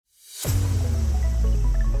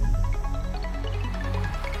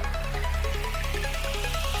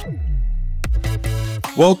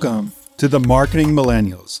Welcome to the Marketing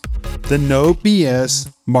Millennials, the No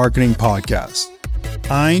BS Marketing Podcast.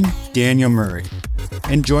 I'm Daniel Murray,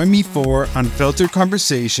 and join me for unfiltered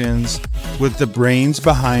conversations with the brains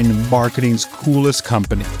behind marketing's coolest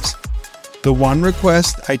companies. The one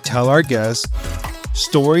request I tell our guests,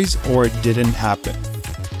 stories or it didn't happen.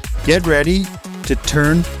 Get ready to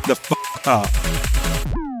turn the up.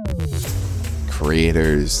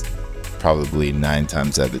 Creators, probably 9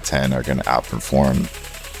 times out of 10, are going to outperform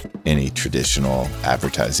any traditional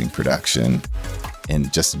advertising production in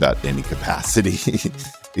just about any capacity.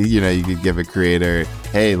 You could give a creator,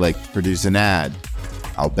 hey, produce an ad.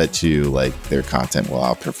 I'll bet you their content will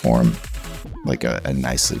outperform a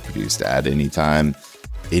nicely produced ad anytime.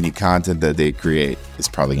 Any content that they create is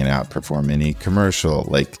probably going to outperform any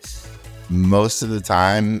commercial. Most of the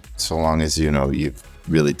time, so long as you've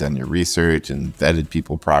really done your research and vetted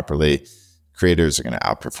people properly, creators are going to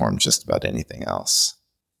outperform just about anything else.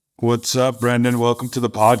 What's up, Brendan? Welcome to the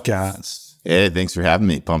podcast. Hey, thanks for having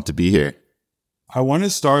me. Pumped to be here. I want to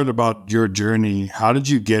start about your journey. How did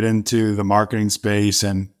you get into the marketing space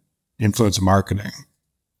and influencer marketing?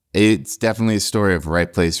 It's definitely a story of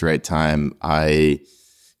right place, right time. I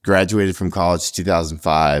graduated from college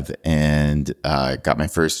 2005 and got my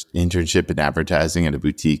first internship in advertising at a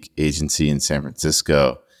boutique agency in San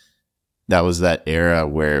Francisco. That was that era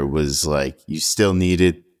where it was you still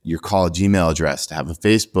needed your college email address to have a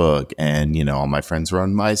Facebook, and all my friends were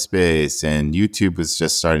on MySpace, and YouTube was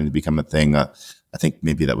just starting to become a thing. I think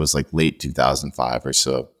maybe that was late 2005 or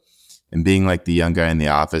so. And being the young guy in the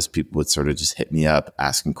office, people would sort of just hit me up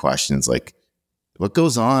asking questions what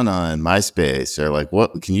goes on MySpace, or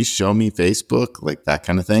what can you show me Facebook, that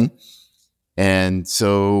kind of thing. And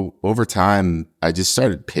so over time, I just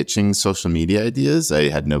started pitching social media ideas. I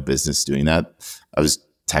had no business doing that. I was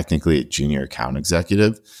technically a junior account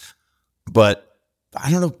executive, but I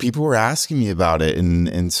don't know, people were asking me about it.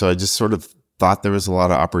 And so I just sort of thought there was a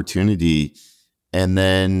lot of opportunity. And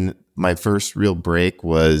then my first real break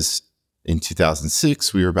was in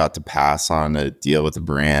 2006. We were about to pass on a deal with a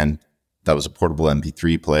brand that was a portable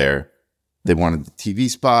MP3 player. They wanted the TV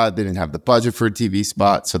spot. They didn't have the budget for a TV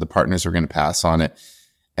spot, so the partners were going to pass on it.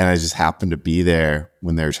 And I just happened to be there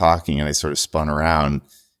when they were talking, and I sort of spun around.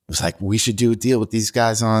 It was we should do a deal with these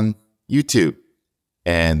guys on YouTube.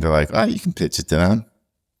 And they're oh, you can pitch it to them.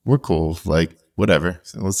 We're cool. Whatever.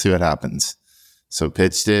 So let's see what happens. So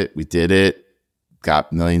pitched it. We did it.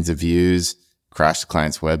 Got millions of views. Crashed the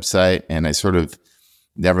client's website. And I sort of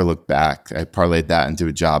never looked back. I parlayed that into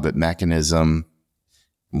a job at Mechanism.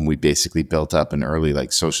 We basically built up an early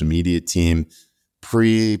social media team,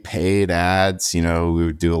 pre-paid ads. We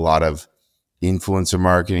would do a lot of influencer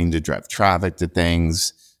marketing to drive traffic to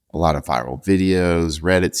things, a lot of viral videos,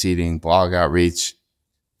 Reddit seeding, blog outreach.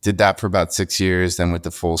 Did that for about 6 years. Then went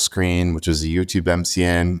to Full Screen, which was a YouTube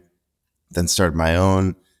MCN. Then started my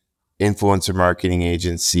own influencer marketing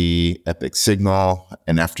agency, Epic Signal.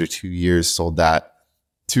 And after 2 years, sold that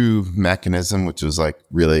to Mechanism, which was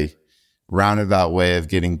really roundabout way of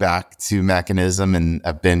getting back to Mechanism. And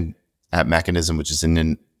I've been at Mechanism, which is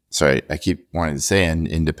I keep wanting to say an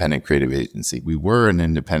independent creative agency. We were an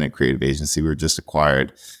independent creative agency. We were just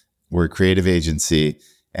acquired. We're a creative agency,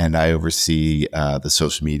 and I oversee the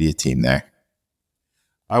social media team there.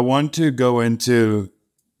 I want to go into,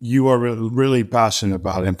 you are really passionate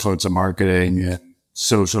about influencer marketing and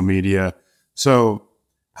social media. So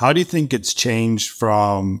how do you think it's changed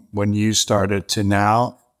from when you started to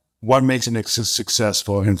now? What makes a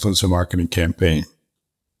successful influencer marketing campaign?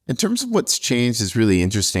 In terms of what's changed is really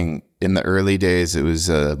interesting. In the early days, it was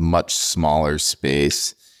a much smaller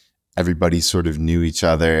space. Everybody sort of knew each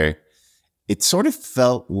other. It sort of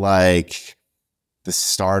felt like the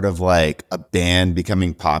start of a band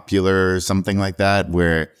becoming popular or something like that,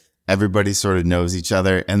 where everybody sort of knows each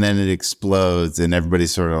other, and then it explodes and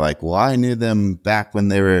everybody's sort of well, I knew them back when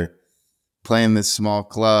they were playing this small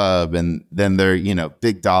club, and then they're,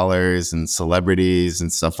 big dollars and celebrities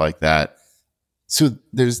and stuff like that. So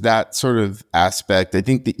there's that sort of aspect. I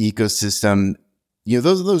think the ecosystem,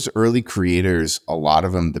 those early creators, a lot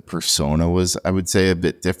of them, the persona was, I would say, a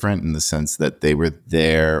bit different in the sense that they were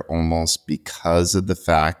there almost because of the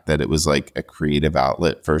fact that it was a creative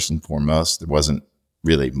outlet first and foremost. There wasn't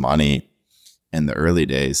really money in the early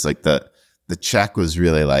days. The check was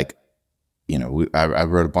really I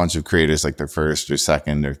wrote a bunch of creators their first or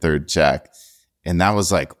second or third check, and that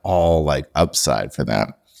was all upside for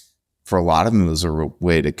them. For a lot of them, it was a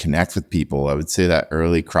way to connect with people. I would say that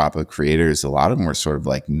early crop of creators, a lot of them were sort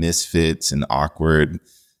of misfits and awkward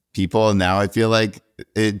people. And now I feel to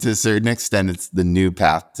a certain extent, it's the new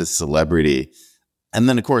path to celebrity. And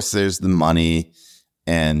then, of course, there's the money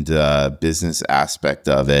and business aspect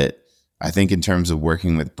of it. I think in terms of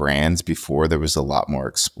working with brands before, there was a lot more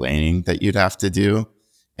explaining that you'd have to do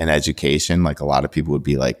and education. Like a lot of people would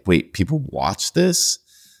be like, wait, people watch this?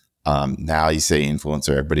 Now you say influencer,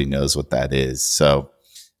 everybody knows what that is. So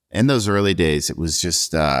in those early days, it was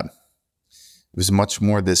just, it was much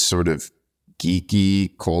more this sort of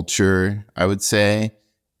geeky culture, I would say.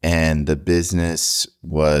 And the business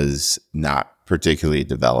was not particularly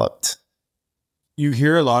developed. You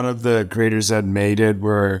hear a lot of the creators that made it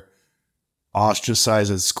were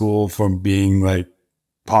ostracized at school from being like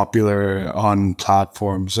popular on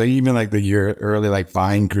platforms. So even like the year early like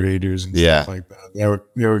Vine creators and stuff like that.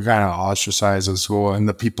 They were kind of ostracized at school, and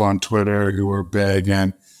the people on Twitter who were big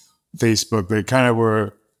and Facebook, they kind of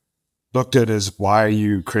were looked at as, why are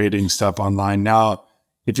you creating stuff online? Now,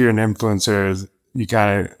 if you're an influencer, you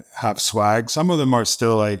kind of have swag. Some of them are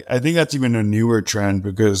still like, I think that's even a newer trend,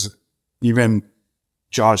 because even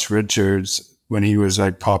Josh Richards, when he was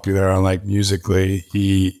like popular on like Musically,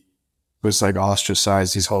 he was like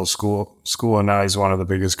ostracized his whole school, and now he's one of the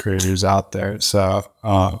biggest creators out there. So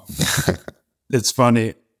it's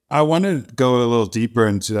funny. I want to go a little deeper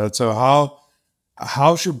into that. So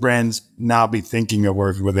how should brands now be thinking of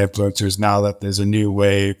working with influencers now that there's a new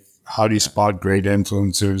wave? How do you spot great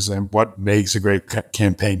influencers, and what makes a great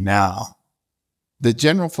campaign now? The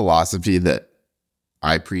general philosophy that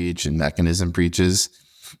I preach and Mechanism preaches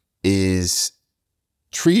is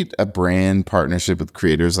treat a brand partnership with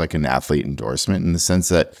creators like an athlete endorsement, in the sense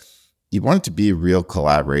that you want it to be a real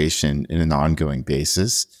collaboration in an ongoing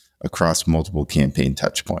basis across multiple campaign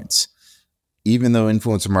touch points. Even though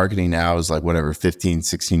influencer marketing now is like 15,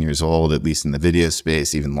 16 years old, at least in the video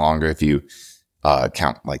space, even longer if you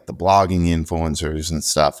count like the blogging influencers and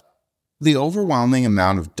stuff, the overwhelming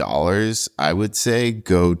amount of dollars, I would say,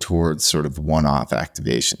 go towards sort of one-off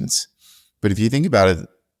activations. But if you think about it,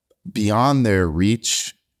 beyond their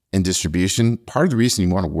reach and distribution, part of the reason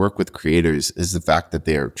you want to work with creators is the fact that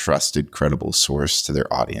they are a trusted, credible source to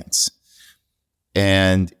their audience.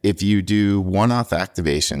 And if you do one-off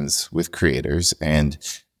activations with creators and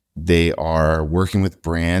they are working with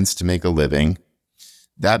brands to make a living,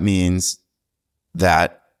 that means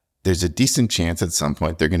that there's a decent chance at some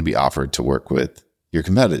point they're going to be offered to work with your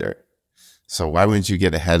competitor. So why wouldn't you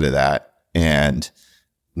get ahead of that and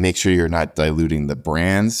make sure you're not diluting the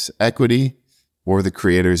brand's equity or the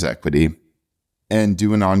creator's equity, and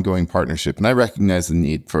do an ongoing partnership? And I recognize the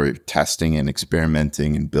need for testing and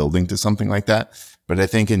experimenting and building to something like that. But I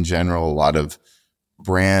think in general, a lot of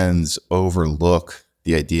brands overlook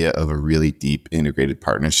the idea of a really deep integrated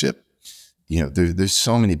partnership. You know, there's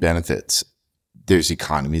so many benefits. There's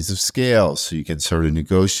economies of scale, so you can sort of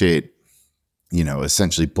negotiate, you know,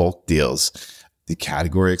 essentially bulk deals, the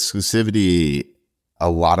category exclusivity, a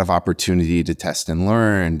lot of opportunity to test and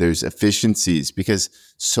learn. There's efficiencies, because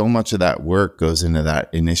so much of that work goes into that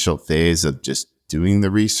initial phase of just doing the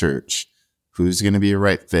research, who's going to be a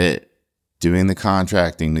right fit, doing the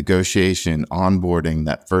contracting, negotiation, onboarding,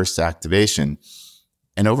 that first activation.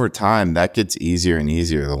 And over time, that gets easier and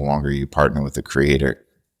easier the longer you partner with the creator.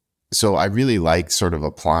 So I really like sort of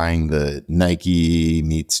applying the Nike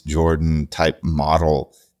meets Jordan type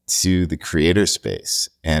model to the creator space.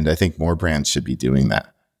 And I think more brands should be doing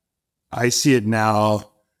that. I see it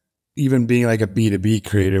now, even being like a B2B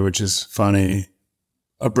creator, which is funny.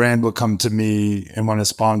 A brand will come to me and want to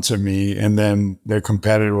sponsor me, and then their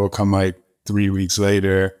competitor will come like 3 weeks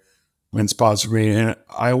later and sponsor me. And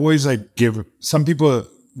I always like give some people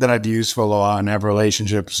that I've used for a while and have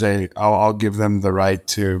relationships, say I'll give them the right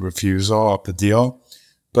to refusal of the deal.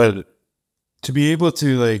 But to be able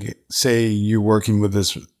to like say you're working with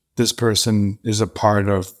this person is a part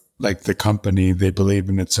of like the company, they believe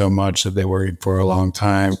in it so much that they worked for a long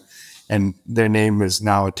time, and their name is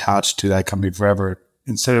now attached to that company forever,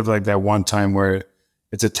 instead of like that one time where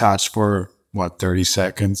it's attached for 30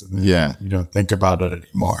 seconds and then you don't think about it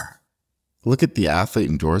anymore. Look at the athlete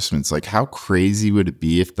endorsements. Like, how crazy would it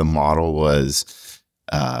be if the model was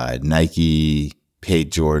Nike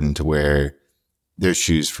paid Jordan to wear their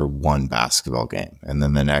shoes for one basketball game, and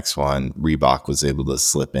then the next one Reebok was able to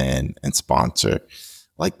slip in and sponsor?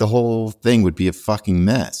 Like, the whole thing would be a fucking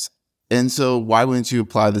mess. And so why wouldn't you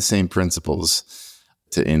apply the same principles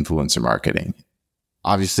to influencer marketing?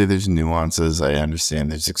 Obviously there's nuances. I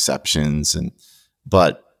understand there's exceptions,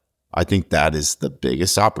 but I think that is the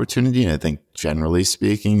biggest opportunity. And I think generally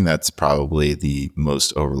speaking, that's probably the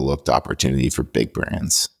most overlooked opportunity for big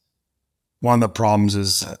brands. One of the problems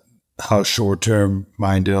is how short-term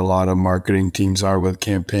minded a lot of marketing teams are with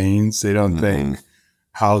campaigns. They don't think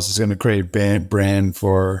how is this going to create brand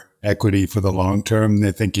for equity for the long term.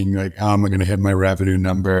 They're thinking like, how am I going to hit my revenue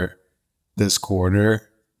number this quarter?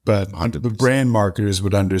 But 100%. the brand marketers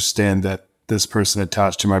would understand that this person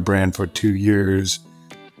attached to my brand for 2 years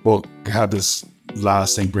will have this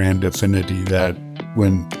lasting brand affinity that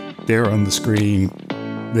when they're on the screen,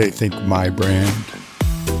 they think my brand.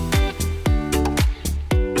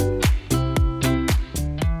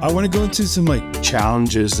 I want to go into some like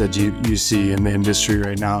challenges that you see in the industry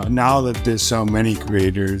right now. Now that there's so many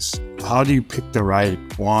creators, how do you pick the right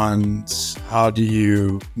ones? How do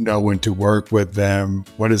you know when to work with them?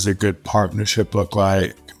 What does a good partnership look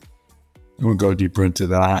like? We'll go deeper into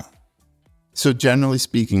that. So generally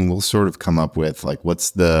speaking, we'll sort of come up with like, what's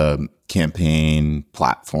the campaign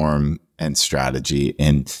platform and strategy?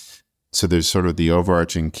 And so there's sort of the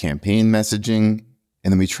overarching campaign messaging.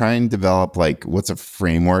 And then we try and develop like, what's a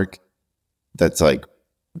framework that's like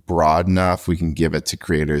broad enough we can give it to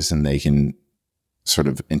creators and they can sort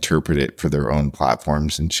of interpret it for their own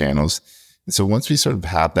platforms and channels. And so once we sort of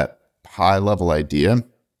have that high level idea,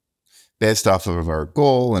 based off of our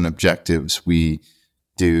goal and objectives, we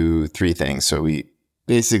do 3 things. So we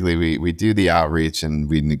do the outreach and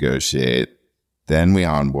we negotiate, then we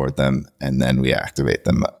onboard them, and then we activate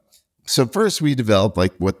them. So first we develop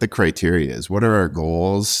like what the criteria is. What are our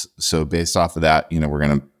goals? So based off of that, we're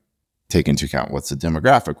going to take into account what's the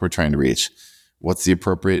demographic we're trying to reach, what's the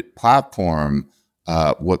appropriate platform,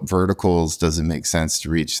 what verticals does it make sense to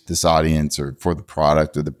reach this audience or for the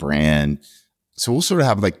product or the brand. So we'll sort of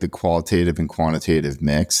have like the qualitative and quantitative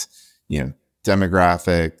mix,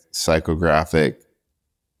 demographic, psychographic,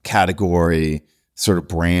 category, sort of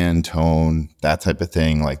brand tone, that type of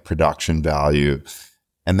thing, like production value.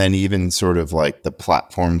 And then even sort of like the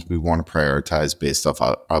platforms we want to prioritize based off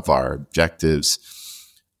of our objectives.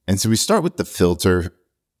 And so we start with the filter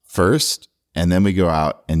first, and then we go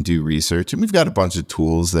out and do research. And we've got a bunch of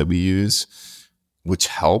tools that we use, which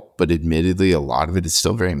help, but admittedly, a lot of it is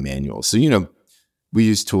still very manual. So, we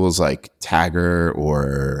use tools like Tagger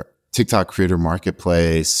or TikTok Creator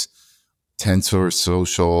Marketplace, Tensor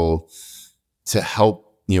Social to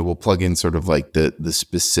help, we'll plug in sort of like the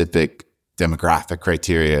specific demographic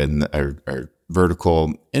criteria and our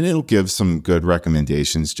vertical, and it'll give some good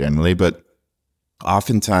recommendations generally, but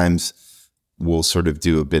oftentimes we'll sort of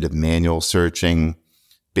do a bit of manual searching,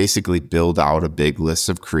 basically build out a big list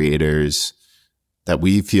of creators that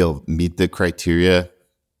we feel meet the criteria,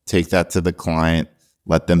 take that to the client,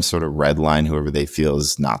 let them sort of redline whoever they feel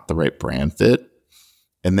is not the right brand fit.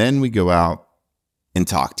 And then we go out and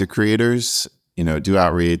talk to creators, do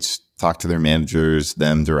outreach, talk to their managers,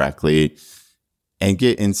 them directly, and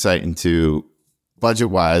get insight into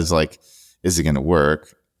budget-wise, like, is it going to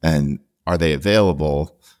work? And are they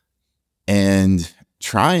available? And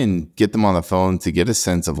try and get them on the phone to get a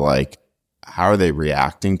sense of like, how are they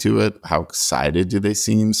reacting to it? How excited do they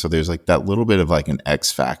seem? So there's like that little bit of like an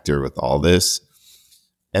X factor with all this.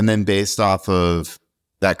 And then based off of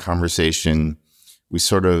that conversation, we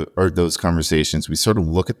sort of look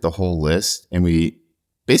at the whole list and we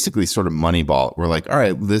basically sort of moneyball it. We're like, all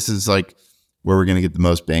right, this is like where we're going to get the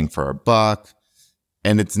most bang for our buck.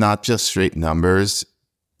 And it's not just straight numbers.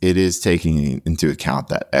 It is taking into account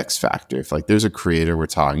that X factor. If like there's a creator we're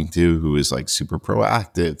talking to who is like super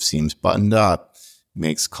proactive, seems buttoned up,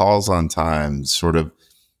 makes calls on time, sort of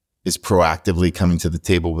is proactively coming to the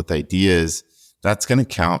table with ideas, that's going to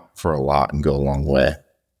count for a lot and go a long way.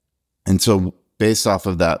 And so based off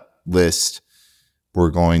of that list, we're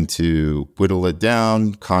going to whittle it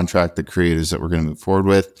down, contract the creators that we're going to move forward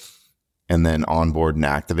with, and then onboard and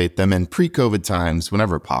activate them. And pre-COVID times,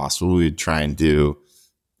 whenever possible, we would try and do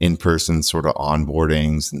in-person sort of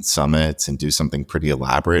onboardings and summits and do something pretty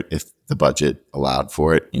elaborate if the budget allowed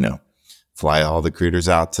for it, fly all the creators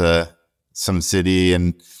out to some city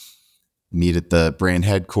and meet at the brand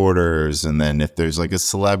headquarters. And then if there's like a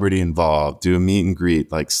celebrity involved, do a meet and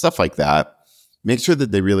greet, like stuff like that. Make sure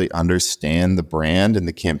that they really understand the brand and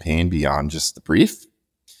the campaign beyond just the brief,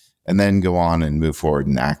 and then go on and move forward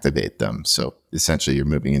and activate them. So essentially you're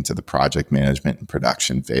moving into the project management and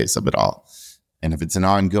production phase of it all. And if it's an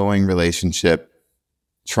ongoing relationship,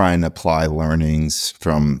 try and apply learnings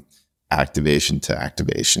from activation to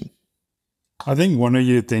activation. I think one of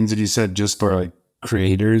the things that you said just for like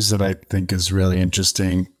creators that I think is really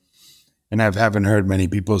interesting, and I haven't heard many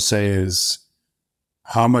people say, is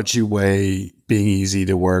how much you weigh being easy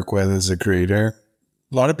to work with as a creator.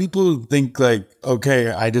 A lot of people think like, okay,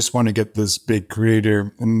 I just want to get this big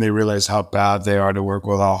creator, and they realize how bad they are to work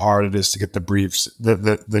with, how hard it is to get the briefs,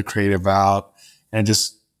 the creative out, and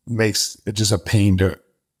just makes it just a pain to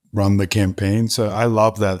run the campaign. So I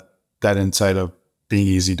love that insight of being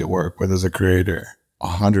easy to work with as a creator.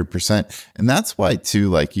 100%. And that's why too,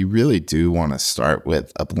 like you really do want to start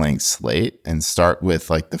with a blank slate and start with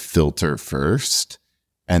like the filter first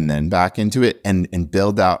and then back into it and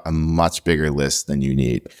build out a much bigger list than you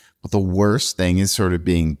need. But the worst thing is sort of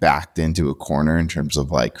being backed into a corner in terms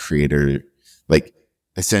of like creator, like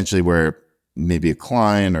essentially where maybe a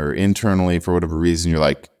client or internally for whatever reason, you're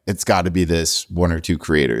like, it's got to be this one or two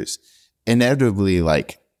creators. Inevitably,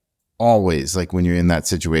 like always, like when you're in that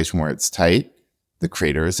situation where it's tight, the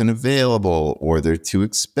creator isn't available or they're too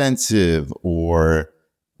expensive or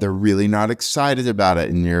they're really not excited about it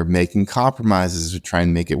and you're making compromises to try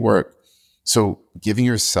and make it work. So giving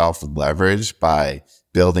yourself leverage by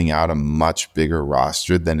building out a much bigger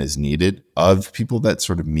roster than is needed of people that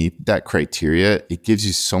sort of meet that criteria, it gives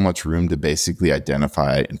you so much room to basically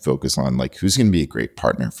identify and focus on like who's going to be a great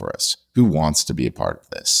partner for us, who wants to be a part of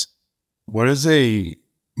this. What is a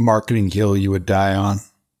marketing hill you would die on?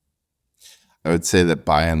 I would say that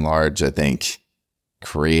by and large, I think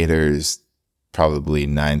creators probably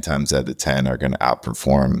 9 times out of 10 are going to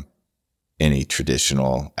outperform any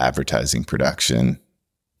traditional advertising production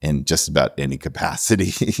in just about any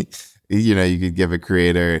capacity. You know, you could give a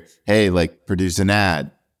creator, hey, like produce an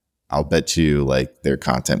ad. I'll bet you like their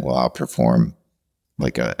content will outperform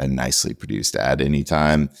like a nicely produced ad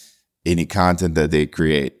anytime. Any content that they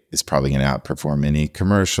create is probably going to outperform any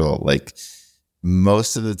commercial. Like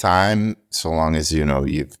most of the time, so long as, you know,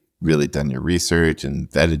 you've really done your research and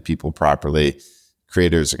vetted people properly,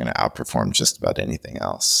 creators are going to outperform just about anything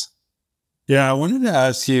else. Yeah, I wanted to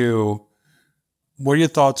ask you, what are your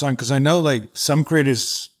thoughts on, because I know like some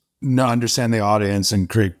creators understand the audience and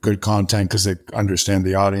create good content because they understand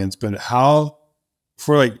the audience, but how,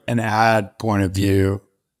 for like an ad point of view,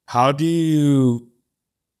 how do you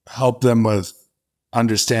help them with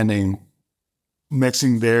understanding,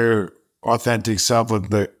 mixing their authentic self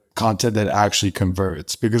with the content that actually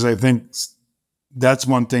converts? Because I think that's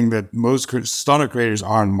one thing that most startup creators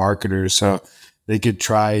aren't marketers, so they could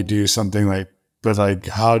try to do something like, but like,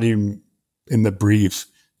 how do you, in the brief,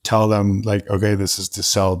 tell them like, okay, this is to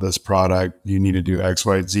sell this product, you need to do X,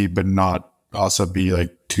 Y, Z, but not also be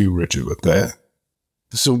like too rigid with that?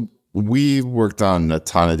 So we've worked on a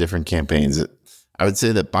ton of different campaigns. I would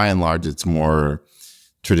say that by and large, it's more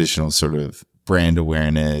traditional sort of brand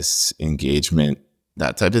awareness, engagement,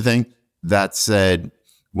 that type of thing. That said,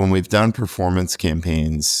 when we've done performance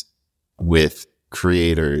campaigns with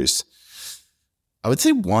creators, I would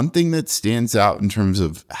say one thing that stands out in terms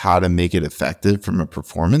of how to make it effective from a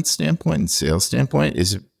performance standpoint and sales standpoint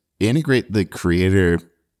is integrate the creator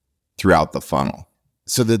throughout the funnel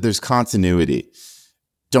so that there's continuity.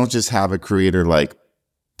 Don't just have a creator like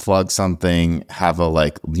plug something, have a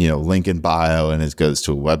like, you know, link in bio and it goes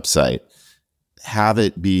to a website. Have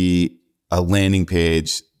it be a landing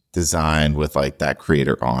page designed with like that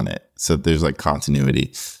creator on it. So there's like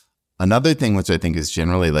continuity. Another thing, which I think is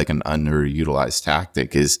generally like an underutilized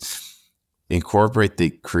tactic, is incorporate the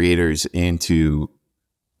creators into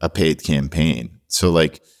a paid campaign. So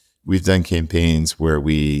like we've done campaigns where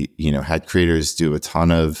we, you know, had creators do a ton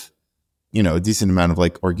of, you know, a decent amount of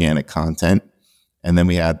like organic content. And then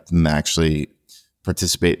we had them actually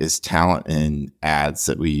participate as talent in ads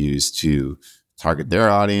that we use to target their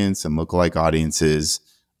audience and lookalike audiences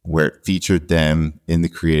where it featured them in the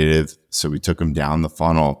creative. So we took them down the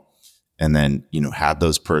funnel and then, you know, had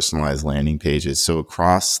those personalized landing pages. So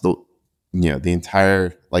across the, you know, the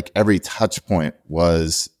entire, like every touch point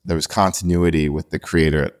there was continuity with the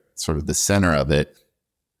creator at sort of the center of it.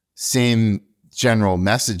 Same general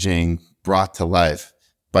messaging brought to life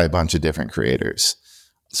by a bunch of different creators.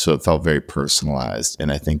 So it felt very personalized.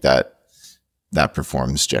 And I think that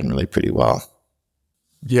performs generally pretty well.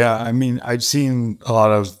 Yeah, I mean, I've seen a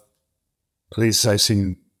lot of, at least I've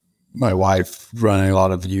seen my wife running a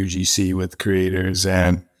lot of UGC with creators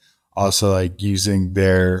and also like using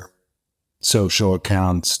their social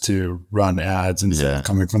accounts to run ads instead of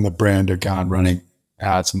coming from the brand account, running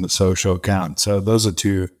ads from the social account. So those are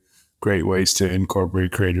two great ways to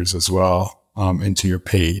incorporate creators as well into your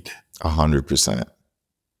paid. 100%.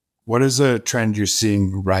 What is a trend you're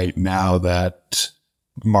seeing right now that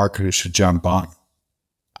marketers should jump on?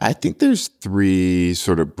 I think there's 3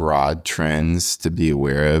 sort of broad trends to be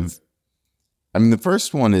aware of. I mean, the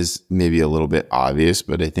first one is maybe a little bit obvious,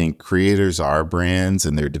 but I think creators are brands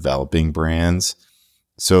and they're developing brands.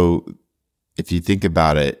 So if you think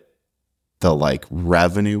about it, the like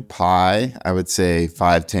revenue pie, I would say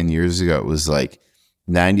 5-10 years ago, it was like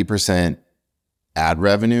 90% ad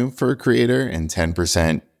revenue for a creator and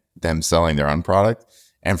 10% them selling their own product.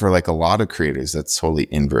 And for like a lot of creators, that's totally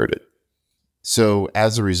inverted. So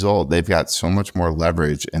as a result, they've got so much more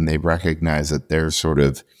leverage, and they recognize that they're sort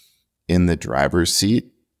of in the driver's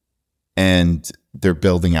seat, and they're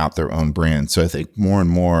building out their own brand. So I think more and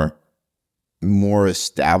more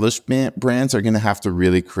established brands are going to have to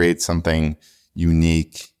really create something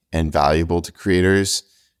unique and valuable to creators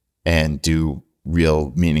and do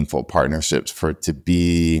real meaningful partnerships for it to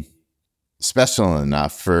be special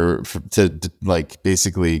enough for to like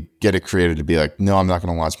basically get a creator to be like, no, I'm not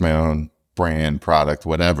going to launch my own brand, product,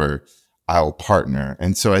 whatever. I'll partner.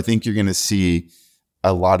 And so I think you're going to see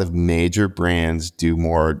a lot of major brands do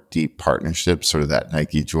more deep partnerships, sort of that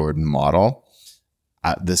Nike Jordan model.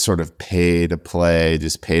 This sort of pay to play,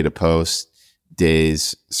 just pay to post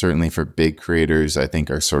days, certainly for big creators, I think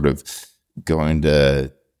are sort of going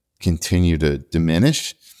to continue to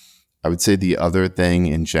diminish. I would say the other thing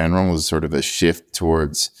in general is sort of a shift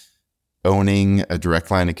towards owning a direct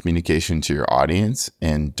line of communication to your audience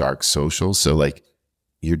and dark social. So like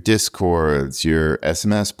your Discords, your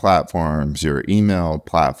SMS platforms, your email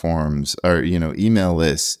platforms, or, email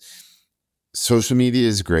lists. Social media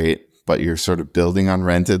is great, but you're sort of building on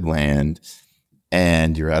rented land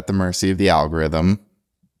and you're at the mercy of the algorithm.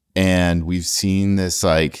 And we've seen this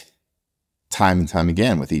like time and time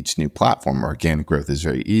again with each new platform. Organic growth is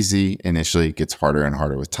very easy. Initially, it gets harder and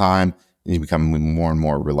harder with time, and you become more and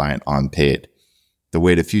more reliant on paid. The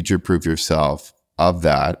way to future-proof yourself of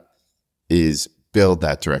that is build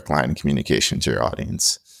that direct line of communication to your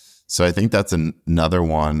audience. So I think that's another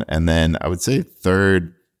one. And then I would say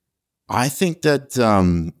third, I think that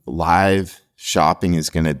live shopping is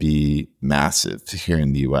going to be massive here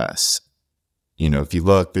in the US. If you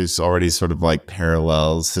look, there's already sort of like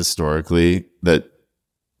parallels historically that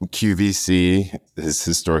QVC has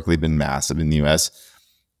historically been massive in the US.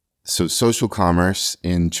 So social commerce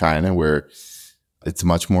in China, where it's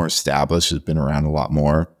much more established, has been around a lot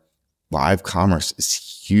more. Live commerce is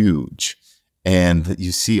huge. And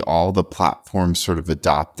you see all the platforms sort of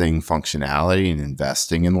adopting functionality and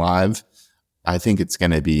investing in live. I think it's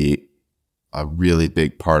going to be a really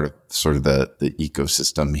big part of sort of the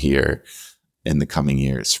ecosystem here in the coming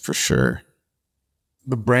years, for sure.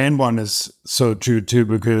 The brand one is so true too,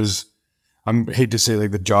 because I hate to say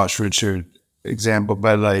like the Josh Richard example,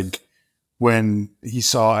 but like when he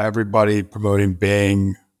saw everybody promoting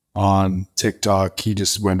Bang on TikTok, he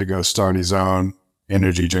just went to go start his own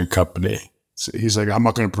energy drink company. So he's like, I'm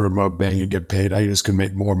not going to promote Bang and get paid. I just can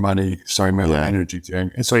make more money starting my own energy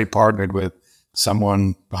drink. And so he partnered with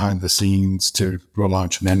someone behind the scenes to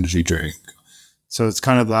launch an energy drink. So it's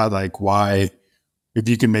kind of that, like, why, if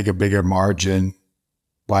you can make a bigger margin,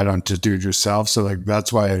 why don't you do it yourself? So like,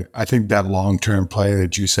 that's why I think that long-term play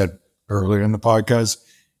that you said earlier in the podcast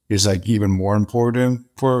is like even more important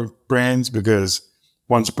for brands, because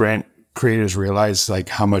once brand creators realize like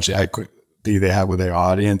how much equity they have with their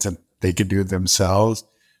audience and they could do it themselves,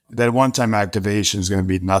 that one-time activation is going to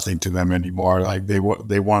be nothing to them anymore. Like they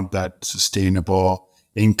want that sustainable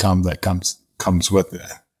income that comes with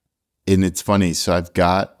it. And it's funny. So I've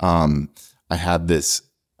got, I had this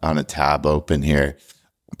on a tab open here.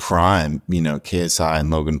 Prime, KSI and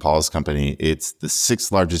Logan Paul's company, it's the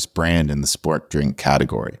 6th largest brand in the sport drink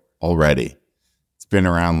category already. It's been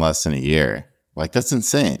around less than a year. Like, that's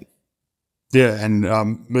insane. Yeah. And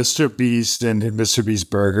Mr. Beast and Mr. Beast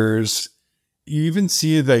Burgers, you even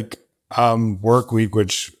see like Work Week,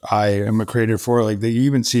 which I am a creator for, like they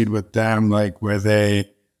even see it with them, like where they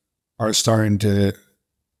are starting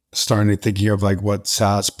thinking of like what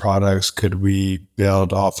SaaS products could we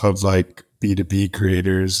build off of like B2B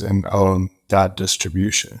creators and own that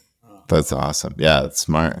distribution. That's awesome. Yeah, that's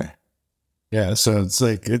smart. Yeah, so it's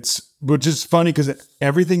like, which is funny because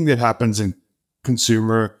everything that happens in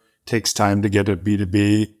consumer takes time to get to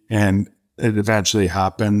B2B, and it eventually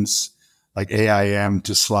happens. Like AIM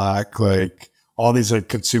to Slack, like all these like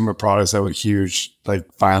consumer products that were huge,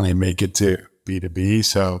 like finally make it to B2B.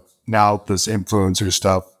 So now this influencer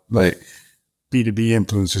stuff, like B2B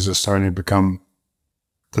influencers are starting to become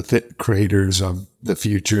the creators of the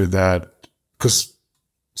future, that because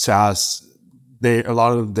SaaS, a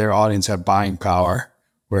lot of their audience have buying power,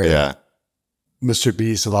 where Mr.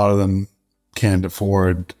 Beast, a lot of them can't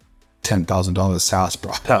afford $10,000 SaaS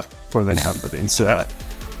product for the company. So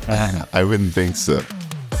I wouldn't think so.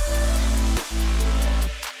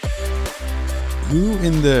 Who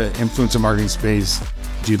in the influencer marketing space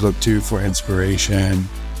do you look to for inspiration?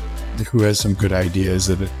 Who has some good ideas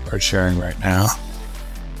that are sharing right now?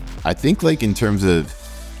 I think like in terms of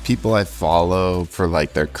people I follow for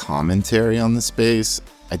like their commentary on the space,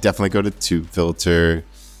 I definitely go to Tube Filter,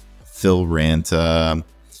 Phil Ranta.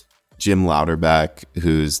 Jim Louderback,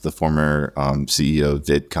 who's the former CEO of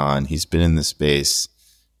VidCon. He's been in the space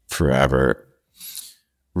forever.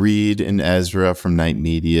 Reed and Ezra from Night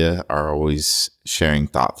Media are always sharing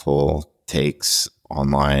thoughtful takes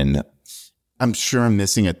online. I'm sure I'm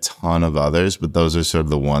missing a ton of others, but those are sort of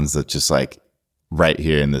the ones that just like right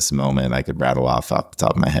here in this moment, I could rattle off the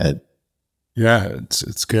top of my head. Yeah,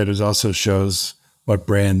 it's good. It also shows what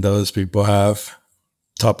brand those people have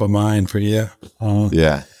top of mind for you.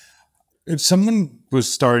 Yeah. If someone was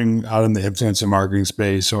starting out in the influencer marketing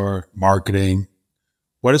space or marketing,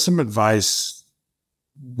 what is some advice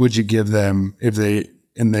would you give them if they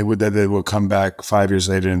will come back 5 years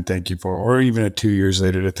later and thank you for, or even 2 years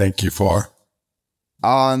later to thank you for?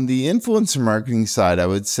 On the influencer marketing side, I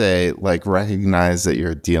would say like recognize that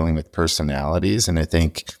you're dealing with personalities. And I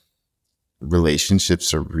think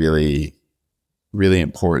relationships are really, really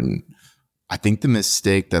important. I think the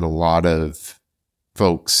mistake that a lot of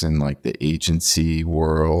folks in like the agency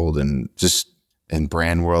world and just in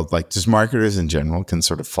brand world, like just marketers in general, can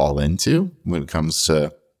sort of fall into when it comes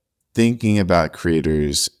to thinking about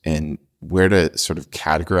creators and where to sort of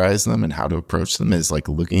categorize them and how to approach them is like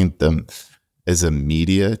looking at them as a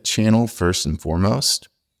media channel first and foremost.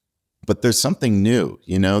 But there's something new,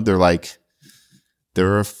 you know,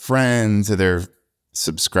 they're friends, they're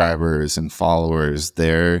subscribers and followers,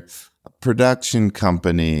 they're a production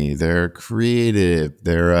company, they're creative,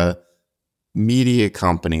 they're a media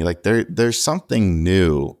company. Like there's something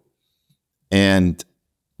new. And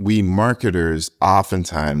we marketers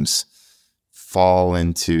oftentimes fall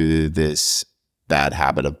into this bad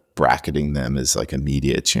habit of bracketing them as like a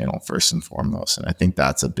media channel first and foremost. And I think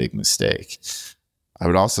that's a big mistake. I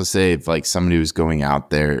would also say if like somebody who's going out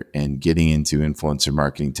there and getting into influencer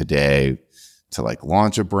marketing today to like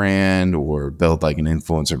launch a brand or build like an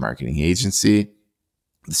influencer marketing agency,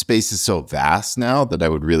 the space is so vast now that I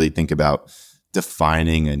would really think about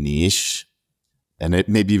defining a niche, and it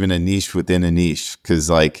maybe even a niche within a niche, because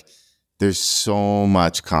like there's so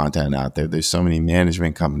much content out there. There's so many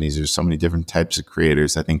management companies. There's so many different types of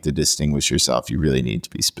creators. I think to distinguish yourself, you really need to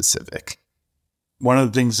be specific. One of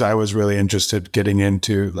the things I was really interested getting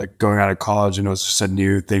into, like going out of college, and it was just a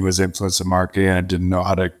new thing, was influencer marketing. And I didn't know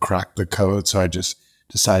how to crack the code. So I just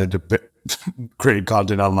decided to create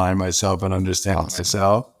content online myself and understand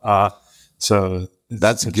myself. So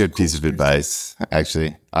that's a good piece of advice,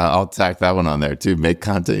 actually. I'll tack that one on there too. Make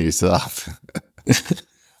content yourself.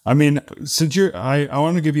 I mean, since I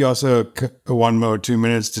want to give you also 1 or 2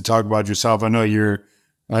 minutes to talk about yourself. I know you're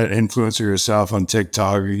an influencer yourself on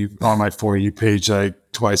TikTok. You're on my For You page like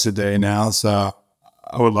twice a day now. So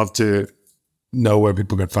I would love to know where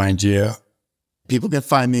people can find you. People can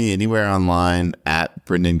find me anywhere online at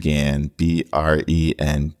Brendan Gahan,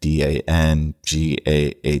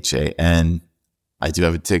 BrendanGahan. I do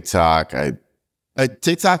have a TikTok.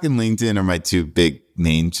 TikTok and LinkedIn are my two big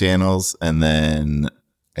main channels. And then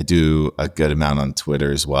I do a good amount on Twitter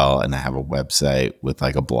as well. And I have a website with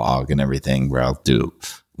like a blog and everything where I'll do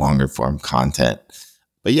longer form content.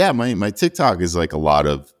 But yeah, my TikTok is like a lot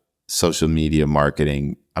of social media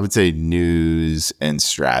marketing. I would say news and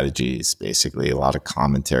strategies, basically a lot of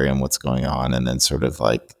commentary on what's going on and then sort of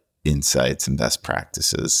like insights and best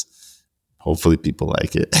practices. Hopefully people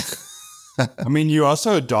like it. I mean, you're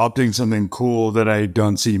also adopting something cool that I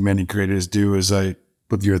don't see many creators do is like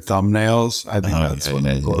with your thumbnails. I think that's cool.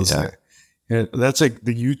 Yeah, that's like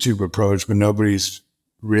the YouTube approach, but nobody's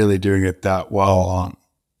really doing it that well on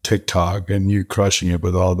TikTok, and you crushing it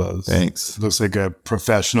with all those. Thanks. It looks like a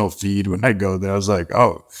professional feed when I go there. I was like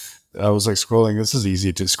scrolling. This is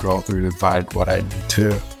easy to scroll through to find what I need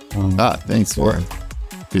to. Thanks for it.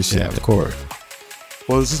 Appreciate it. Of course.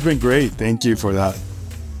 Well, this has been great. Thank you for that.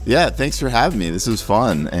 Yeah, thanks for having me. This was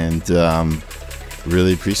fun, and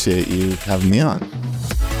really appreciate you having me on.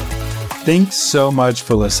 Thanks so much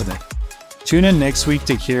for listening. Tune in next week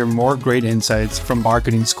to hear more great insights from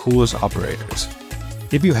marketing's coolest operators.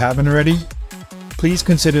 If you haven't already, please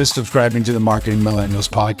consider subscribing to the Marketing Millennials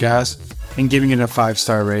podcast and giving it a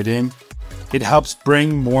 5-star rating. It helps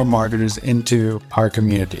bring more marketers into our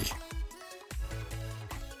community.